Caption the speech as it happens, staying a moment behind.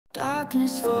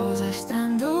Darkness falls, I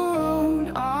stand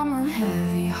alone. I'm a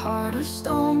heavy heart of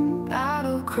stone.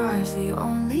 Battle cries, the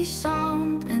only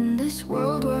sound in this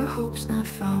world where hope's not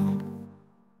found.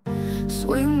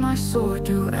 Swing my sword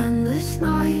through endless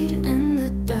night. In the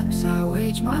depths I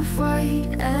wage my fight.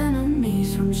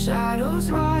 Enemies from shadows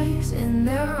rise. In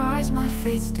their eyes my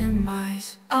fate's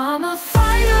demise. I'm a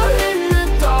fighter in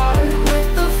the dark,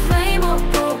 with the flame of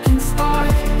broken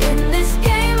spark. In this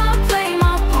game I play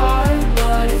my part,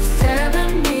 but it's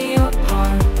tearing me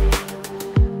apart.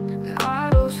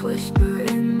 Shadows whisper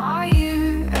in my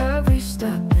ear, every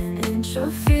step an inch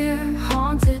of fear.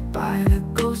 Haunted by the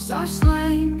ghosts I've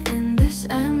slain, in this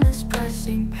endless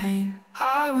pressing pain.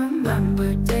 I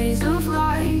remember days of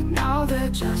light, now they're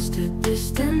just a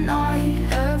distant night.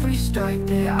 Every strike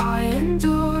that I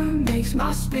endure makes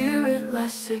my spirit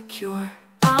less secure.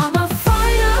 I'm a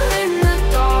fighter in the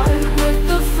dark, with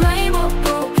the flame of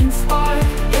broken spark.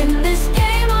 In this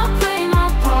game I play my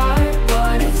part,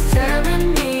 but it's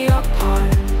tearing me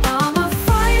apart. I'm a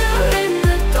fighter in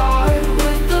the dark,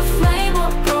 with the flame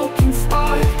of broken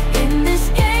spark. In this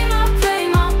game I play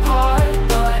my part,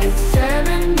 but it's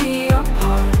tearing me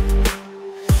apart.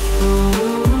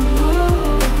 Ooh,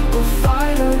 a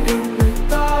fighter in the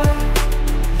dark.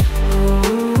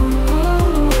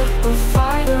 Ooh, a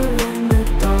fighter in the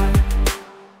dark.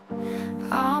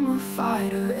 I'm a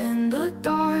fighter in the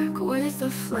dark, with a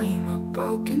flame, a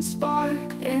broken spark.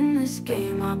 In this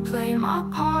game I play my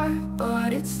part,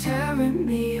 but it's tearing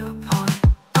me apart.